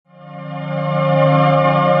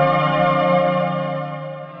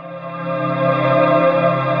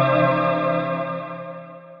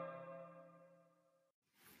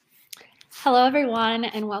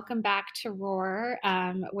everyone, and welcome back to Roar,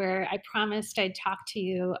 where I promised I'd talk to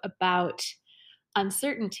you about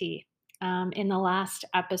uncertainty in the last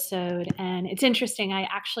episode. And it's interesting, I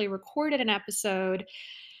actually recorded an episode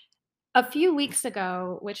a few weeks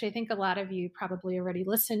ago, which I think a lot of you probably already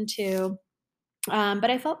listened to, but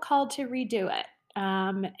I felt called to redo it.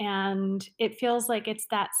 And it feels like it's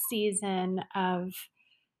that season of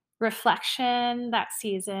reflection, that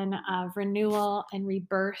season of renewal and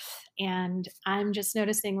rebirth. And I'm just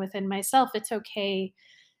noticing within myself, it's okay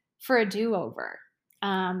for a do over.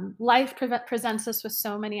 Life presents us with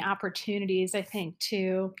so many opportunities, I think,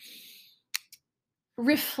 to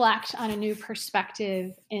reflect on a new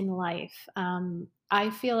perspective in life.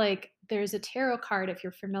 I feel like there's a tarot card, if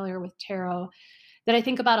you're familiar with tarot, that I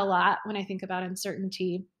think about a lot when I think about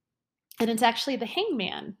uncertainty, and it's actually the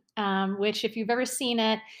hangman, which, if you've ever seen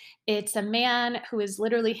it, it's a man who is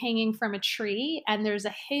literally hanging from a tree, and there's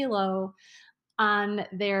a halo on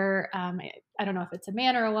their, I don't know if it's a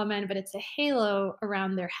man or a woman, but it's a halo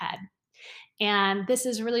around their head. And this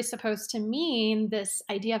is really supposed to mean this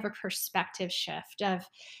idea of a perspective shift, of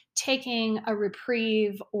taking a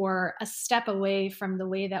reprieve or a step away from the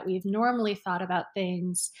way that we've normally thought about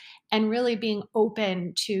things and really being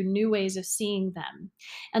open to new ways of seeing them.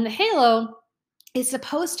 And the halo is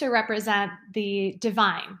supposed to represent the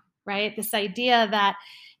divine, right? This idea that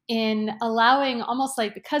in allowing, almost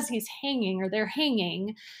like because he's hanging or they're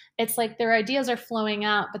hanging, it's like their ideas are flowing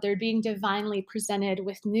out, but they're being divinely presented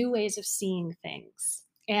with new ways of seeing things.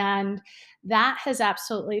 And that has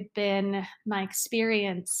absolutely been my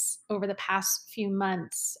experience over the past few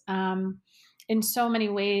months. In so many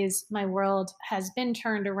ways, my world has been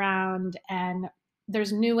turned around, and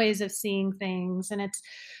there's new ways of seeing things. And it's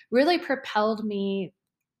really propelled me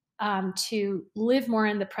to live more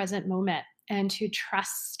in the present moment and to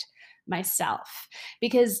trust myself,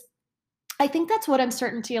 because I think that's what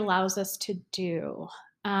uncertainty allows us to do.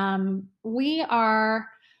 We are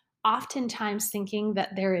oftentimes thinking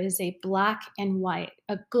that there is a black and white,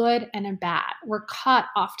 a good and a bad. We're caught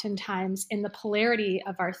oftentimes in the polarity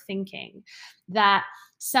of our thinking, that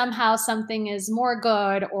somehow something is more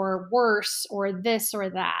good or worse or this or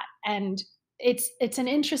that. And it's an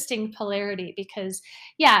interesting polarity because,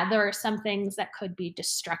 yeah, there are some things that could be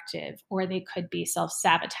destructive, or they could be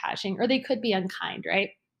self-sabotaging, or they could be unkind, right?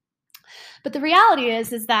 But the reality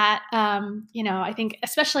is that, I think,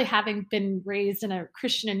 especially having been raised in a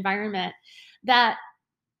Christian environment, that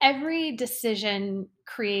every decision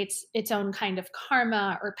creates its own kind of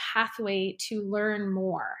karma or pathway to learn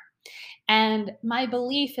more. And my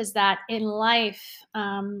belief is that in life,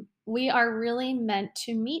 we are really meant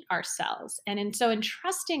to meet ourselves. And in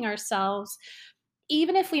trusting ourselves,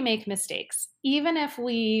 even if we make mistakes, even if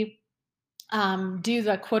we do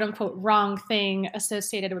the quote unquote wrong thing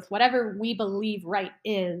associated with whatever we believe right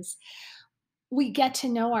is, we get to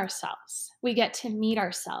know ourselves. We get to meet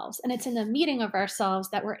ourselves. And it's in the meeting of ourselves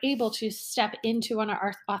that we're able to step into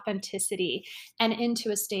our authenticity and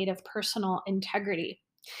into a state of personal integrity.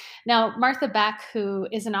 Now, Martha Beck, who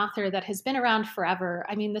is an author that has been around forever,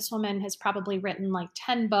 I mean, this woman has probably written like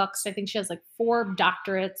 10 books. I think she has like 4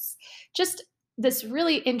 doctorates. Just this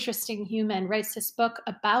really interesting human writes this book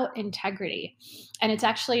about integrity. And it's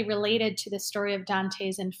actually related to the story of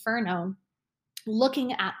Dante's Inferno,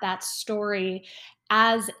 looking at that story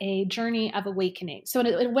as a journey of awakening. So, in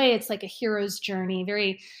a way, it's like a hero's journey,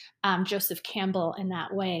 very Joseph Campbell in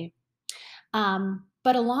that way.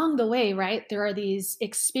 But along the way, right, there are these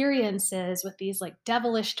experiences with these like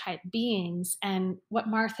devilish type beings. And what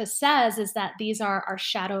Martha says is that these are our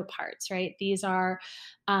shadow parts, right? These are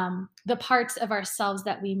the parts of ourselves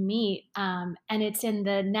that we meet. And it's in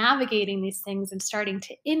the navigating these things and starting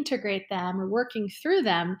to integrate them or working through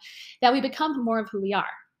them that we become more of who we are.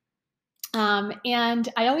 And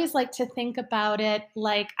I always like to think about it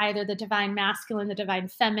like either the divine masculine, the divine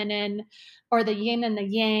feminine, or the yin and the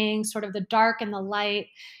yang, sort of the dark and the light.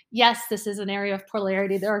 Yes, this is an area of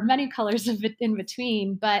polarity. There are many colors of it in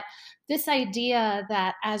between, but this idea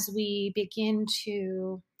that as we begin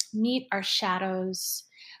to meet our shadows,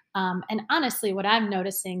 and honestly, what I'm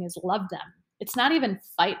noticing is love them. It's not even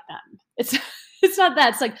fight them. It's it's not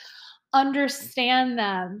that. It's like understand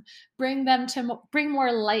them, bring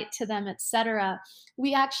more light to them, etc.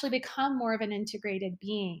 We actually become more of an integrated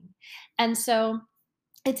being. And so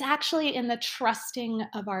it's actually in the trusting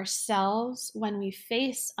of ourselves when we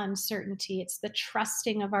face uncertainty. It's the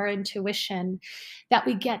trusting of our intuition that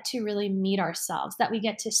we get to really meet ourselves, that we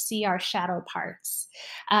get to see our shadow parts.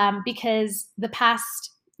 Because the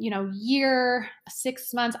past, year,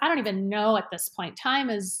 6 months, I don't even know at this point. Time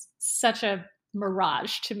is such a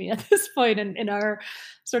mirage to me at this point in our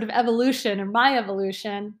sort of evolution or my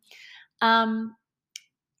evolution. Um,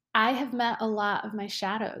 I have met a lot of my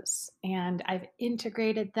shadows and I've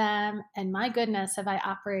integrated them. And my goodness, have I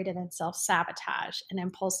operated in self sabotage and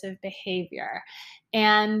impulsive behavior.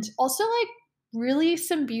 And also, like, really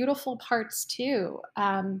some beautiful parts too.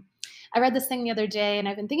 I read this thing the other day and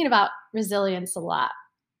I've been thinking about resilience a lot.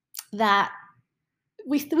 That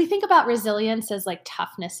we think about resilience as like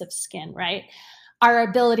toughness of skin, right? Our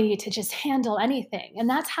ability to just handle anything. And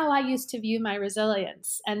that's how I used to view my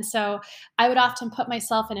resilience. And so I would often put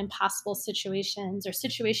myself in impossible situations or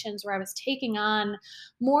situations where I was taking on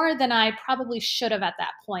more than I probably should have at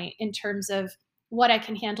that point in terms of what I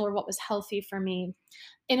can handle or what was healthy for me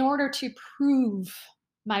in order to prove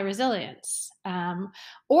my resilience.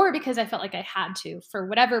 Or because I felt like I had to, for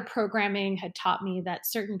whatever programming had taught me that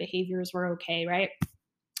certain behaviors were okay, right?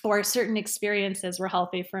 Or certain experiences were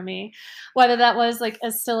healthy for me. Whether that was like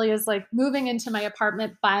as silly as like moving into my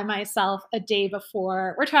apartment by myself a day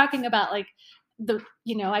before. We're talking about like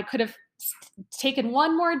I could have taken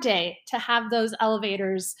one more day to have those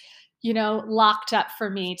elevators, locked up for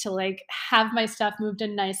me to like have my stuff moved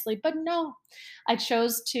in nicely. But no, I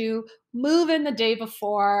chose to move in the day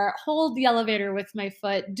before, hold the elevator with my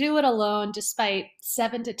foot, do it alone, despite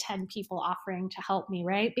 7 to 10 people offering to help me,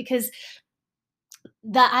 right? Because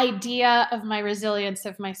the idea of my resilience,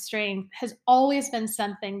 of my strength, has always been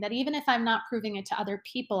something that even if I'm not proving it to other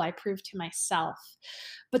people, I prove to myself.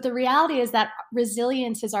 But the reality is that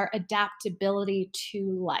resilience is our adaptability to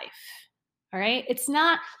life. All right. It's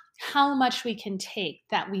not how much we can take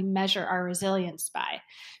that we measure our resilience by.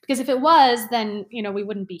 Because if it was, then, we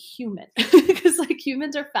wouldn't be human. Because like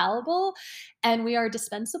humans are fallible and we are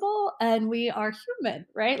dispensable and we are human,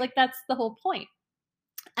 right? Like that's the whole point.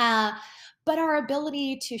 Uh, but our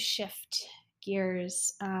ability to shift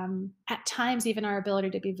gears, at times, even our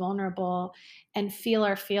ability to be vulnerable and feel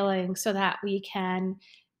our feelings so that we can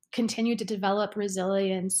continue to develop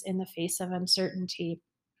resilience in the face of uncertainty.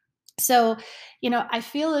 So, I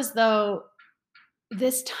feel as though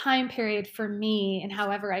this time period for me, and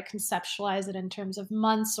however I conceptualize it in terms of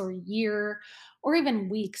months or year or even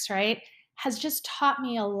weeks, right, has just taught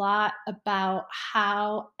me a lot about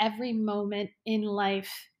how every moment in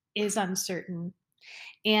life is uncertain.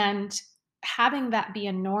 And having that be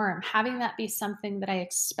a norm, having that be something that I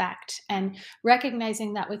expect, and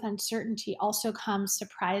recognizing that with uncertainty also comes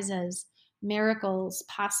surprises, miracles,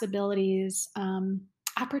 possibilities,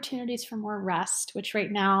 opportunities for more rest, which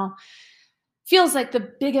right now feels like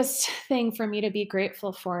the biggest thing for me to be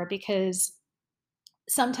grateful for, because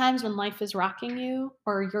sometimes when life is rocking you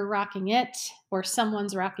or you're rocking it or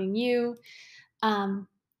someone's rocking you, um,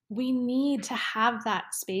 we need to have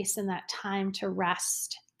that space and that time to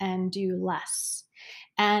rest and do less.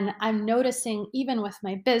 And I'm noticing, even with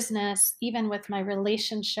my business, even with my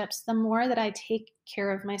relationships, the more that I take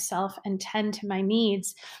care of myself and tend to my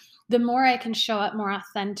needs, the more I can show up more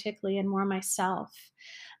authentically and more myself.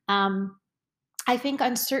 Um, I think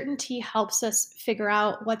uncertainty helps us figure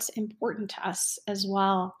out what's important to us as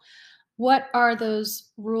well. What are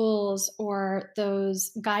those rules or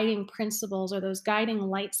those guiding principles or those guiding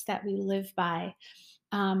lights that we live by?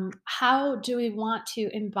 How do we want to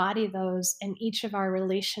embody those in each of our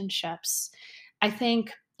relationships? I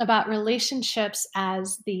think about relationships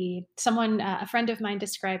as a friend of mine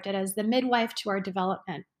described it as the midwife to our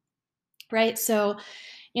development, right? So,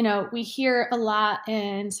 we hear a lot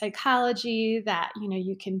in psychology that,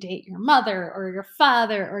 you can date your mother or your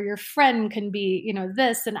father or your friend can be,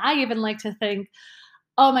 this. And I even like to think,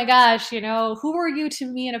 oh my gosh, who were you to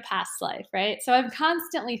me in a past life, right? So I'm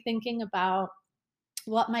constantly thinking about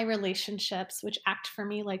what my relationships, which act for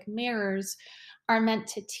me like mirrors, are meant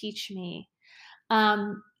to teach me.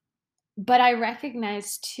 Um, but I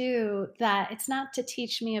recognize too that it's not to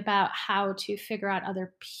teach me about how to figure out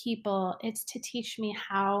other people, it's to teach me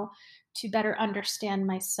how to better understand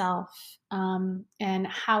myself, and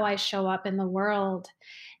how I show up in the world.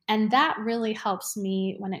 And that really helps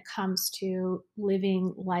me when it comes to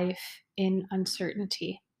living life in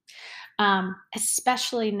uncertainty,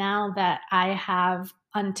 especially now that I have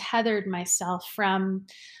untethered myself from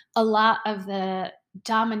a lot of the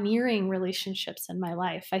domineering relationships in my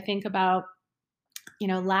life. I think about,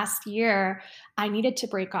 last year, I needed to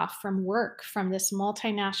break off from work, from this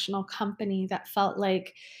multinational company that felt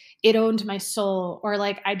like it owned my soul, or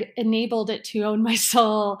like I'd enabled it to own my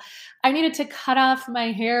soul. I needed to cut off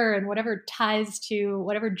my hair and whatever ties to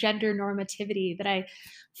whatever gender normativity that I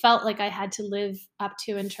felt like I had to live up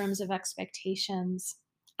to in terms of expectations.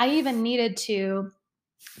 I even needed to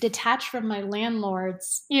detach from my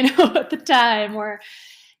landlords, at the time, or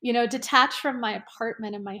detached from my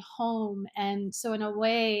apartment and my home. And so, in a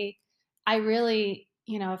way, I really,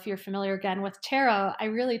 if you're familiar again with tarot, I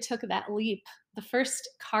really took that leap. The first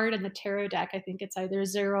card in the tarot deck, I think it's either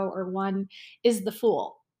 0 or 1, is the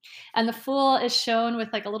Fool. And the Fool is shown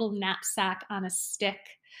with like a little knapsack on a stick,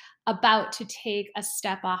 about to take a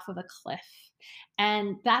step off of a cliff.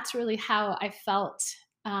 And that's really how I felt.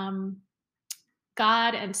 Um,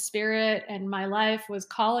 God and spirit and my life was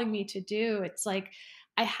calling me to do. It's like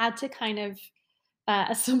I had to kind of,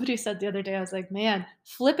 as somebody said the other day, I was like, man,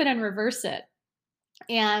 flip it and reverse it.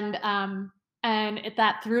 And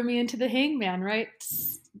that threw me into the hangman, right?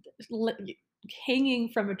 Hanging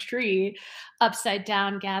from a tree upside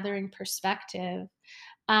down, gathering perspective.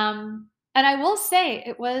 And I will say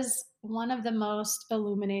it was one of the most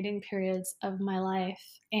illuminating periods of my life.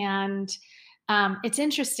 And it's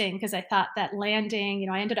interesting because I thought that landing,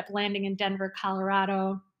 I ended up landing in Denver,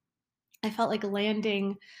 Colorado. I felt like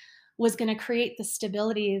landing was going to create the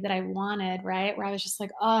stability that I wanted, right? Where I was just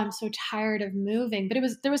like, oh, I'm so tired of moving. But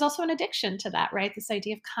there was also an addiction to that, right? This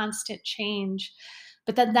idea of constant change.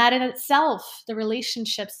 But then that in itself, the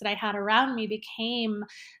relationships that I had around me became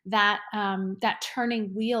that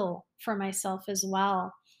turning wheel for myself as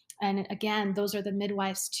well. And again, those are the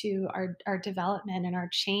midwives to our development and our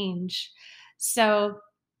change. So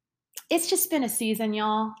it's just been a season,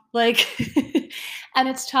 y'all. Like, and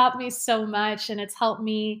it's taught me so much, and it's helped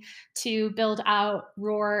me to build out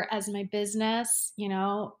Roar as my business,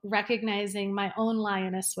 recognizing my own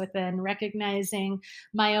lioness within, recognizing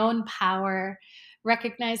my own power,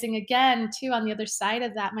 recognizing again, too, on the other side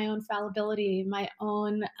of that, my own fallibility, my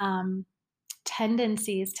own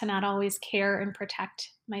tendencies to not always care and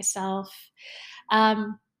protect myself.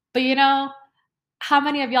 Um, but how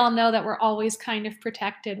many of y'all know that we're always kind of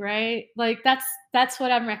protected, right? Like that's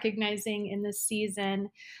what I'm recognizing in this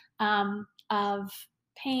season, of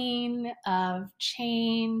pain, of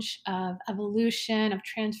change, of evolution, of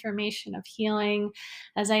transformation, of healing,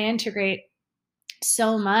 as I integrate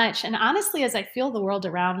so much. And honestly, as I feel the world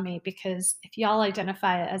around me, because if y'all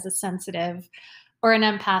identify as a sensitive or an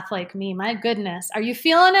empath like me, my goodness, are you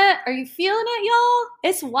feeling it? Are you feeling it, y'all?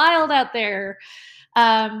 It's wild out there.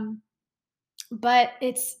 Um, but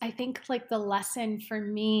it's I think, like, the lesson for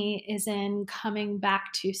me is in coming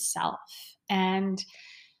back to self and,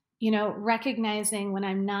 recognizing when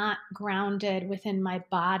I'm not grounded within my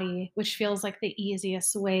body, which feels like the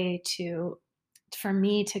easiest way for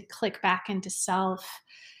me to click back into self,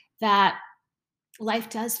 that life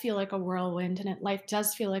does feel like a whirlwind and life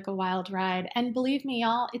does feel like a wild ride. And believe me,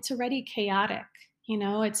 y'all, it's already chaotic.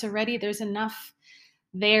 It's already, there's enough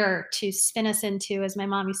there to spin us into, as my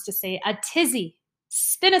mom used to say, a tizzy,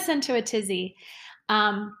 spin us into a tizzy.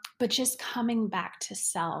 But just coming back to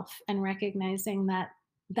self and recognizing that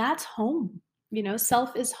that's home.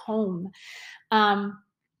 Self is home. Um,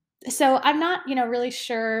 so I'm not, really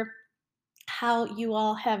sure how you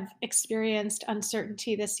all have experienced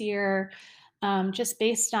uncertainty this year, just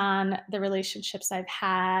based on the relationships I've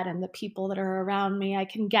had and the people that are around me. I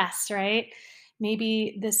can guess, right?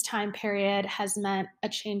 Maybe this time period has meant a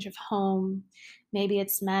change of home. Maybe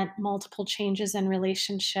it's meant multiple changes in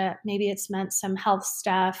relationship. Maybe it's meant some health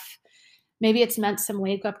stuff. Maybe it's meant some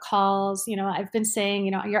wake up calls. I've been saying,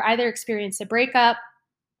 you're either experiencing a breakup,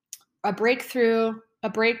 a breakthrough, a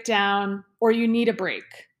breakdown, or you need a break.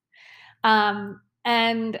 And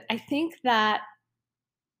I think that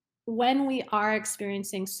when we are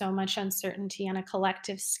experiencing so much uncertainty on a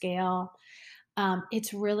collective scale,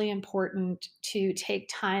 it's really important to take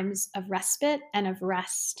times of respite and of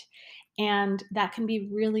rest. And that can be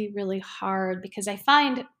really, really hard because I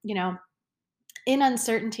find, in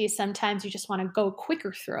uncertainty, sometimes you just want to go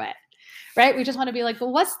quicker through it, right? We just want to be like,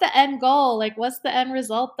 well, what's the end goal? Like, what's the end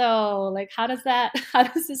result though? Like, how does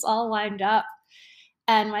this all wind up?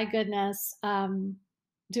 And my goodness,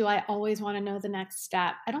 do I always wanna know the next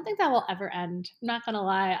step? I don't think that will ever end. I'm not gonna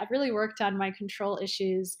lie. I've really worked on my control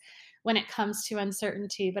issues when it comes to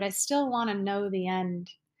uncertainty, but I still wanna know the end.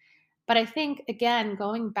 But I think, again,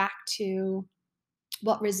 going back to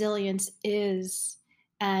what resilience is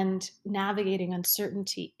and navigating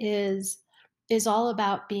uncertainty is all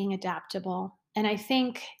about being adaptable. And I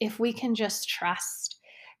think if we can just trust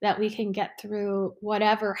that we can get through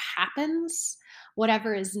whatever happens,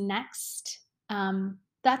 whatever is next,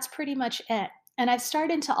 that's pretty much it. And I've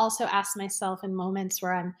started to also ask myself in moments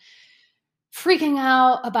where I'm freaking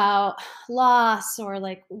out about loss, or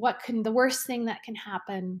like what can the worst thing that can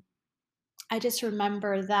happen, I just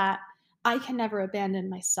remember that I can never abandon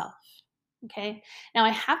myself. Okay. Now I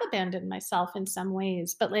have abandoned myself in some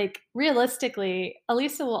ways, but like realistically,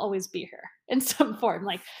 Elisa will always be here in some form.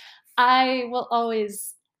 Like I will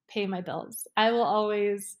always pay my bills. I will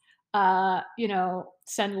always,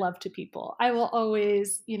 send love to people. I will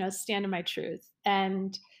always, stand in my truth.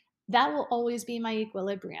 And that will always be my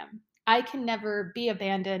equilibrium. I can never be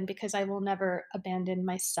abandoned because I will never abandon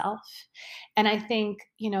myself. And I think,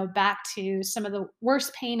 back to some of the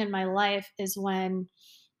worst pain in my life is when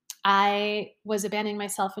I was abandoning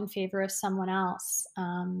myself in favor of someone else,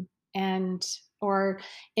 and or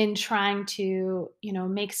in trying to,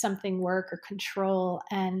 make something work or control,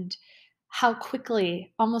 and how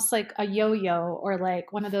quickly, almost like a yo-yo or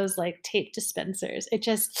like one of those like tape dispensers, it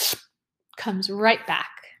just comes right back,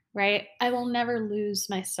 right? I will never lose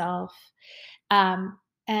myself. Um,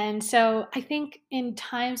 and so I think in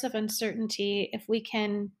times of uncertainty, if we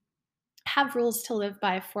can have rules to live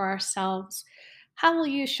by for ourselves, how will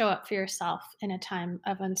you show up for yourself in a time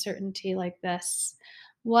of uncertainty like this?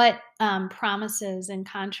 What promises and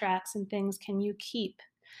contracts and things can you keep?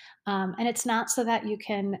 And it's not so that you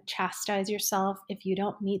can chastise yourself if you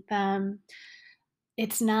don't meet them.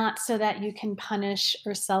 It's not so that you can punish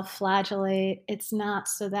or self flagellate. It's not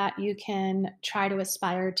so that you can try to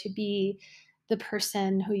aspire to be the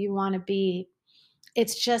person who you want to be.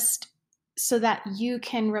 It's just so that you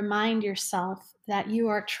can remind yourself that you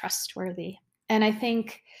are trustworthy. And I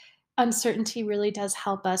think uncertainty really does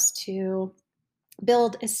help us to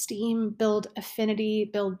build esteem, build affinity,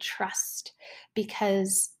 build trust,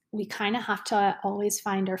 because we kind of have to always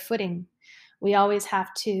find our footing. We always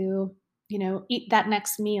have to, eat that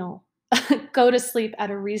next meal, go to sleep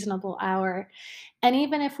at a reasonable hour. And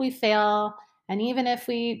even if we fail, and even if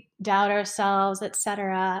we doubt ourselves,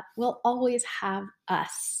 etc., we'll always have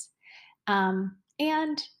us.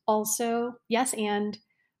 And also, yes, and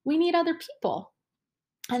we need other people.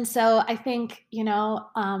 And so I think,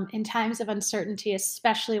 in times of uncertainty,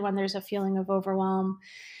 especially when there's a feeling of overwhelm,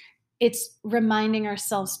 it's reminding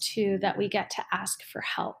ourselves too that we get to ask for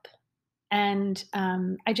help. And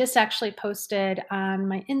I just actually posted on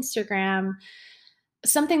my Instagram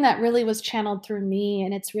something that really was channeled through me,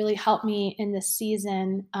 and it's really helped me in this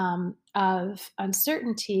season of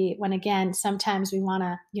uncertainty, when again sometimes we want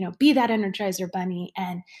to, be that energizer bunny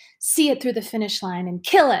and see it through the finish line and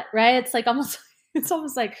kill it, right? It's like almost it's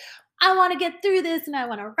almost like I want to get through this and I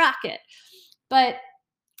want to rock it. But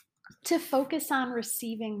to focus on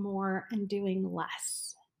receiving more and doing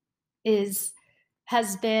less is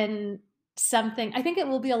has been something, I think it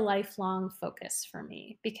will be a lifelong focus for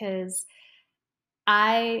me, because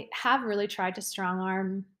I have really tried to strong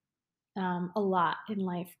arm a lot in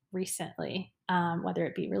life recently, whether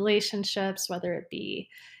it be relationships, whether it be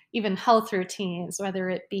even health routines, whether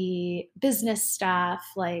it be business stuff.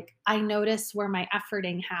 Like, I notice where my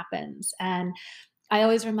efforting happens. And I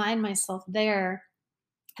always remind myself there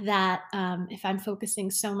that if I'm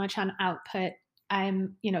focusing so much on output,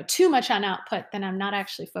 I'm, too much on output, then I'm not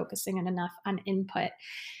actually focusing enough on input.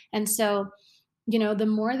 And so, the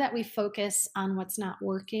more that we focus on what's not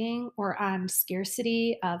working, or on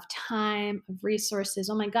scarcity of time, of resources,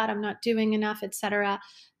 oh my God, I'm not doing enough, etc.,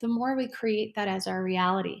 the more we create that as our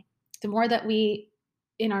reality, the more that we,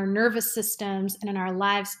 in our nervous systems and in our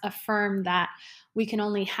lives, affirm that we can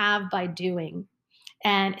only have by doing.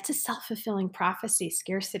 And it's a self fulfilling prophecy,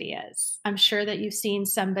 scarcity is. I'm sure that you've seen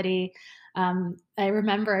somebody. I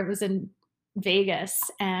remember I was in Vegas,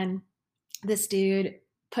 and this dude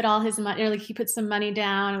put all his money, or like he put some money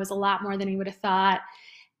down. It was a lot more than he would have thought.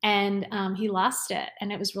 And he lost it. And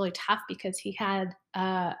it was really tough because he had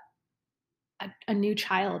a new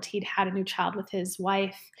child. He'd had a new child with his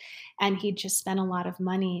wife, and he'd just spent a lot of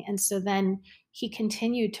money. And so then he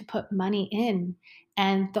continued to put money in.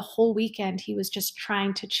 And the whole weekend, he was just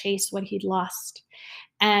trying to chase what he'd lost.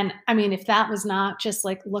 And I mean, if that was not just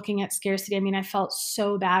like looking at scarcity, I mean, I felt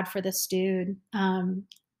so bad for this dude.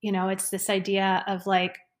 It's this idea of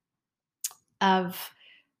like, of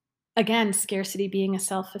again, scarcity being a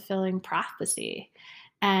self fulfilling prophecy.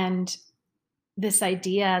 And this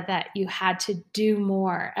idea that you had to do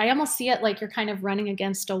more. I almost see it like you're kind of running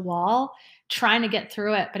against a wall trying to get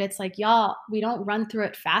through it, but it's like, y'all, we don't run through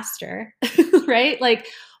it faster, right? Like,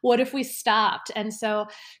 what if we stopped? And so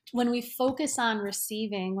when we focus on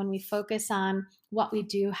receiving, when we focus on what we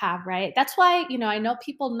do have, right? That's why, I know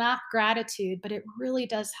people knock gratitude, but it really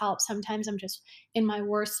does help. Sometimes I'm just in my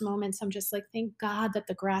worst moments, I'm just like, thank God that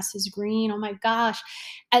the grass is green. Oh my gosh.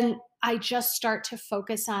 And I just start to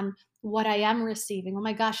focus on what I am receiving. Oh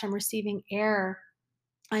my gosh, I'm receiving air.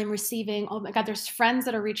 I'm receiving, oh my God, there's friends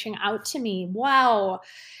that are reaching out to me. Wow.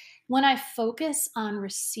 When I focus on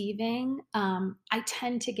receiving, I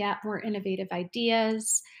tend to get more innovative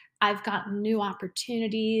ideas. I've gotten new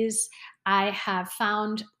opportunities. I have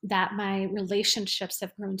found that my relationships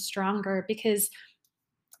have grown stronger because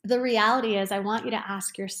The reality is, I want you to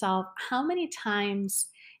ask yourself how many times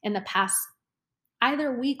in the past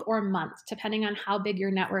either week or month, depending on how big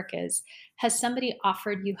your network is, has somebody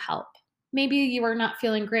offered you help? Maybe you are not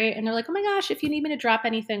feeling great and they're like, oh my gosh, if you need me to drop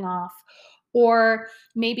anything off. Or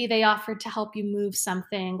maybe they offered to help you move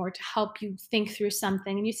something or to help you think through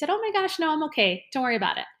something. And you said, oh my gosh, no, I'm okay. Don't worry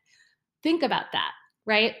about it. Think about that,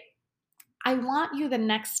 right? I want you the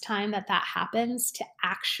next time that that happens to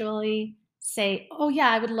actually say, "Oh, yeah,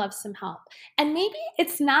 I would love some help." And maybe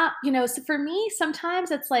it's not, so for me, sometimes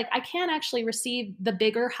it's like I can't actually receive the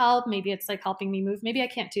bigger help. Maybe it's like helping me move. Maybe I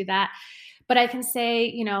can't do that. But I can say,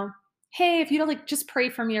 "Hey, if you don't like just pray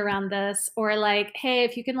for me around this," or like, "Hey,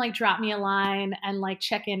 if you can like drop me a line and like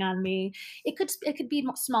check in on me." It could be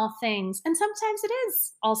small things. And sometimes it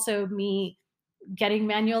is also me getting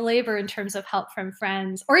manual labor in terms of help from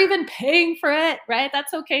friends or even paying for it, right?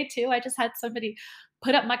 That's okay too. I just had somebody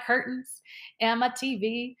put up my curtains and my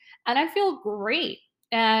TV, and I feel great.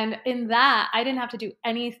 And in that, I didn't have to do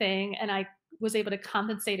anything, and I was able to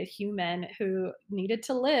compensate a human who needed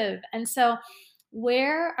to live. And so,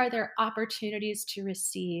 where are there opportunities to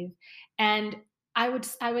receive? And I would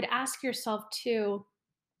ask yourself too,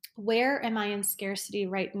 where am I in scarcity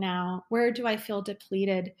right now? Where do I feel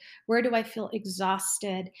depleted? Where do I feel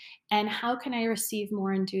exhausted? And how can I receive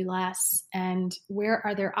more and do less? And where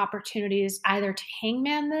are there opportunities either to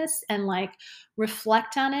hangman this and like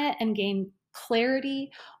reflect on it and gain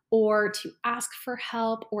clarity, or to ask for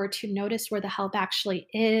help, or to notice where the help actually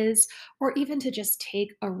is, or even to just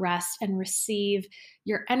take a rest and receive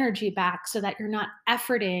your energy back so that you're not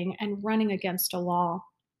efforting and running against a wall?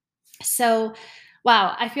 So,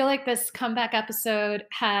 wow, I feel like this comeback episode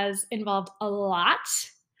has involved a lot.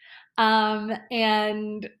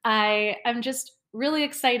 And I'm just really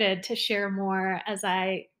excited to share more as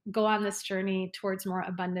I go on this journey towards more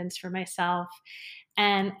abundance for myself.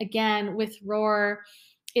 And again, with Roar,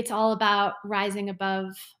 it's all about rising above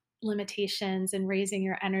limitations and raising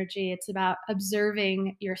your energy. It's about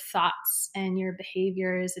observing your thoughts and your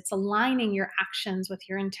behaviors. It's aligning your actions with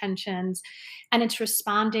your intentions, and it's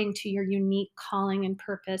responding to your unique calling and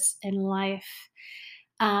purpose in life.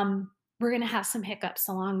 We're going to have some hiccups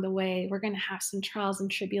along the way. We're going to have some trials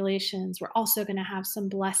and tribulations. We're also going to have some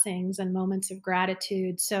blessings and moments of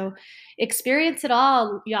gratitude. So experience it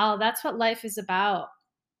all, y'all. That's what life is about.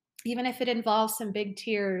 Even if it involves some big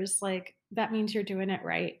tears, like that means you're doing it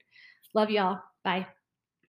right. Love y'all. Bye.